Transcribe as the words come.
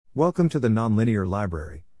Welcome to the Nonlinear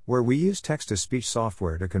Library, where we use text-to-speech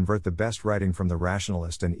software to convert the best writing from the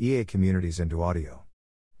rationalist and EA communities into audio.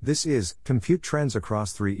 This is Compute Trends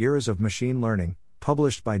Across 3 Eras of Machine Learning,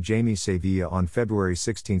 published by Jaime Sevilla on February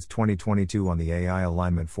 16, 2022 on the AI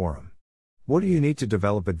Alignment Forum. What do you need to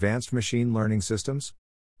develop advanced machine learning systems?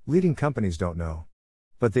 Leading companies don't know.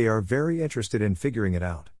 But they are very interested in figuring it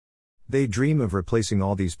out. They dream of replacing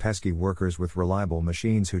all these pesky workers with reliable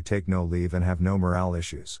machines who take no leave and have no morale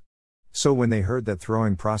issues. So when they heard that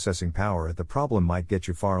throwing processing power at the problem might get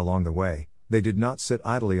you far along the way, they did not sit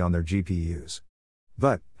idly on their GPUs.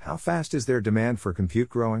 But, how fast is their demand for compute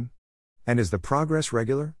growing? And is the progress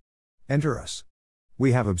regular? Enter us.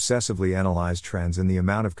 We have obsessively analyzed trends in the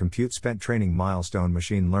amount of compute spent training milestone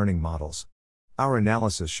machine learning models. Our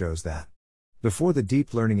analysis shows that before the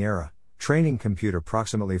deep learning era, training compute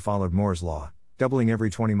approximately followed Moore's law, doubling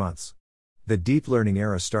every 20 months. The deep learning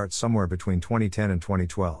era starts somewhere between 2010 and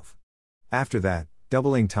 2012. After that,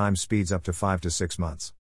 doubling time speeds up to 5 to 6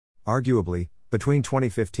 months. Arguably, between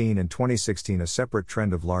 2015 and 2016 a separate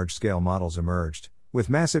trend of large-scale models emerged, with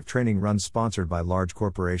massive training runs sponsored by large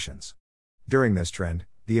corporations. During this trend,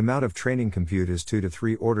 the amount of training compute is 2 to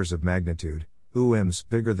 3 orders of magnitude, UMs,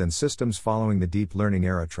 bigger than systems following the deep learning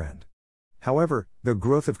era trend. However, the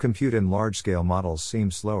growth of compute in large-scale models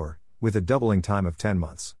seems slower, with a doubling time of 10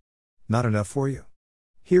 months. Not enough for you?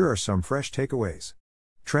 Here are some fresh takeaways.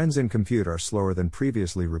 Trends in compute are slower than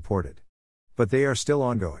previously reported. But they are still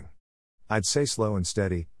ongoing. I'd say slow and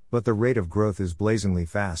steady, but the rate of growth is blazingly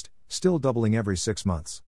fast, still doubling every 6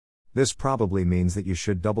 months. This probably means that you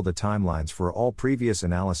should double the timelines for all previous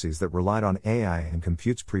analyses that relied on AI and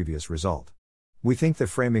compute's previous result. We think the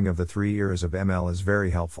framing of the 3 eras of ML is very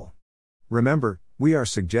helpful. Remember, we are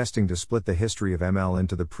suggesting to split the history of ML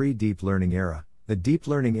into the pre-deep learning era, the deep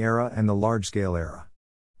learning era and the large-scale era.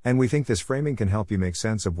 And we think this framing can help you make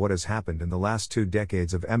sense of what has happened in the last 2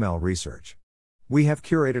 decades of ML research. We have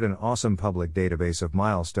curated an awesome public database of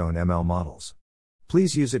milestone ML models.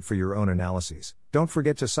 Please use it for your own analyses, don't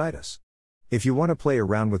forget to cite us. If you want to play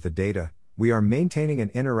around with the data, we are maintaining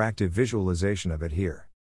an interactive visualization of it here.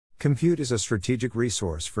 Compute is a strategic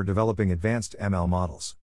resource for developing advanced ML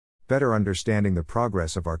models. Better understanding the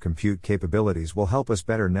progress of our compute capabilities will help us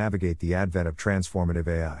better navigate the advent of transformative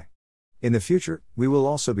AI. In the future, we will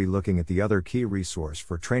also be looking at the other key resource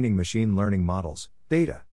for training machine learning models,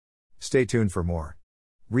 data. Stay tuned for more.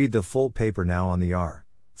 Read the full paper now on the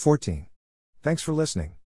R14. Thanks for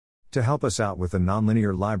listening. To help us out with the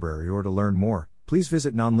Nonlinear Library or to learn more, please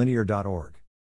visit nonlinear.org.